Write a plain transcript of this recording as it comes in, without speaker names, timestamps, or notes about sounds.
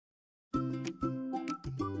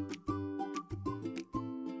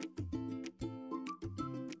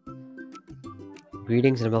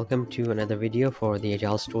Greetings and welcome to another video for the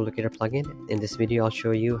Agile Store Locator plugin. In this video, I'll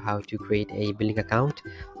show you how to create a billing account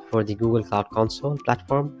for the Google Cloud Console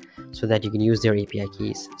platform so that you can use their API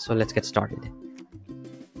keys. So let's get started.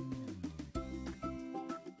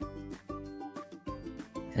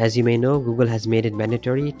 As you may know, Google has made it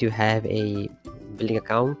mandatory to have a billing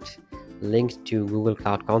account linked to Google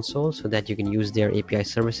Cloud Console so that you can use their API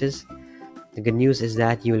services. The good news is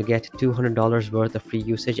that you will get $200 worth of free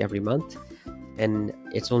usage every month, and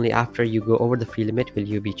it's only after you go over the free limit will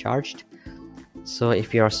you be charged. So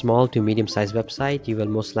if you are a small to medium-sized website, you will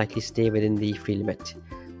most likely stay within the free limit.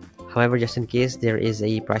 However, just in case, there is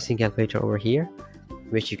a pricing calculator over here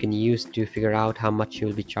which you can use to figure out how much you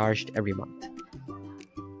will be charged every month.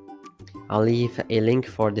 I'll leave a link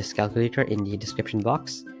for this calculator in the description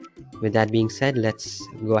box. With that being said, let's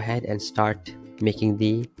go ahead and start making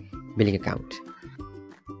the billing account.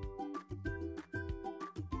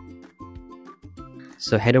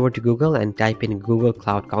 So head over to Google and type in Google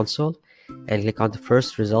Cloud Console and click on the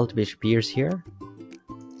first result which appears here,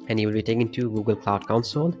 and you will be taken to Google Cloud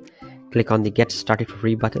Console. Click on the Get Started for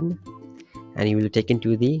Free button and you will be taken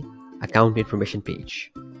to the account information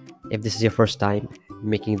page if this is your first time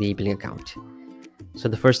making the billing account. So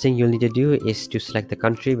the first thing you'll need to do is to select the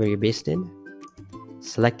country where you're based in,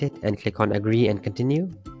 select it and click on Agree and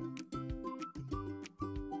Continue.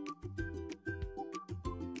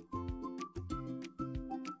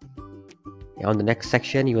 On the next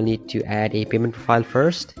section, you will need to add a payment profile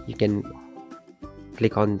first. You can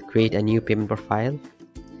click on Create a new payment profile,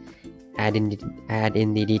 add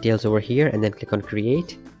in the details over here, and then click on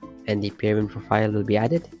Create, and the payment profile will be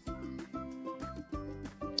added.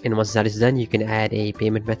 And once that is done, you can add a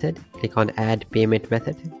payment method. Click on Add Payment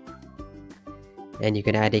Method, and you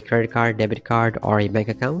can add a credit card, debit card, or a bank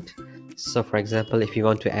account. So for example, if you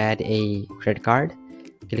want to add a credit card,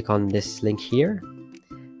 click on this link here,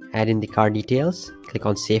 add in the card details, click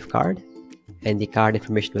on Save Card, and the card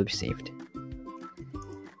information will be saved.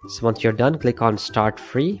 So once you're done, click on Start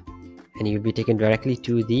Free and you'll be taken directly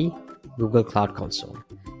to the Google Cloud Console.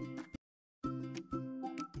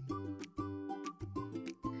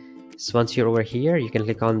 So once you're over here, you can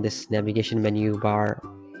click on this navigation menu bar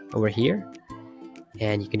over here,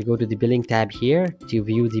 and you can go to the billing tab here to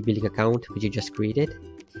view the billing account which you just created,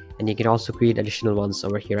 and you can also create additional ones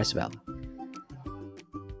over here as well.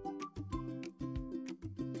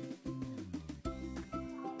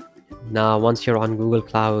 Now once you're on Google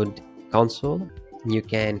Cloud Console, you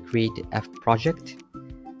can create a project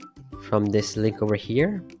from this link over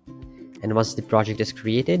here, and once the project is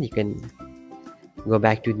created, you can go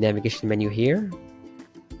back to the navigation menu here,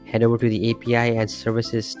 head over to the API and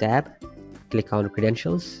Services tab, click on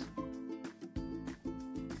Credentials,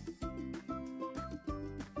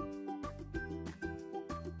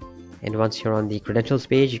 and once you're on the Credentials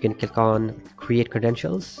page, you can click on Create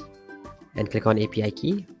Credentials and click on API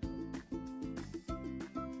Key.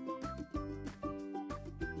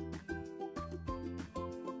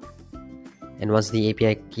 And once the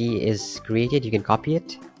API key is created, you can copy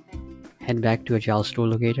it, head back to Agile Store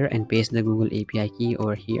Locator and paste the Google API key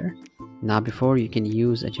over here. Now before you can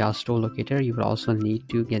use Agile Store Locator, you will also need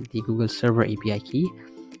to get the Google Server API key,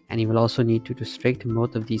 and you will also need to restrict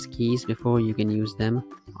both of these keys before you can use them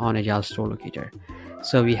on Agile Store Locator.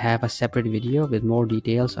 So we have a separate video with more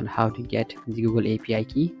details on how to get the Google API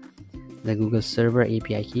key, the Google Server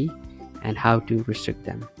API key, and how to restrict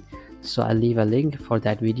them. So I'll leave a link for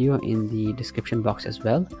that video in the description box as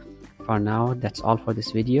well. For now, that's all for this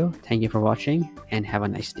video. Thank you for watching and have a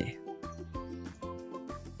nice day.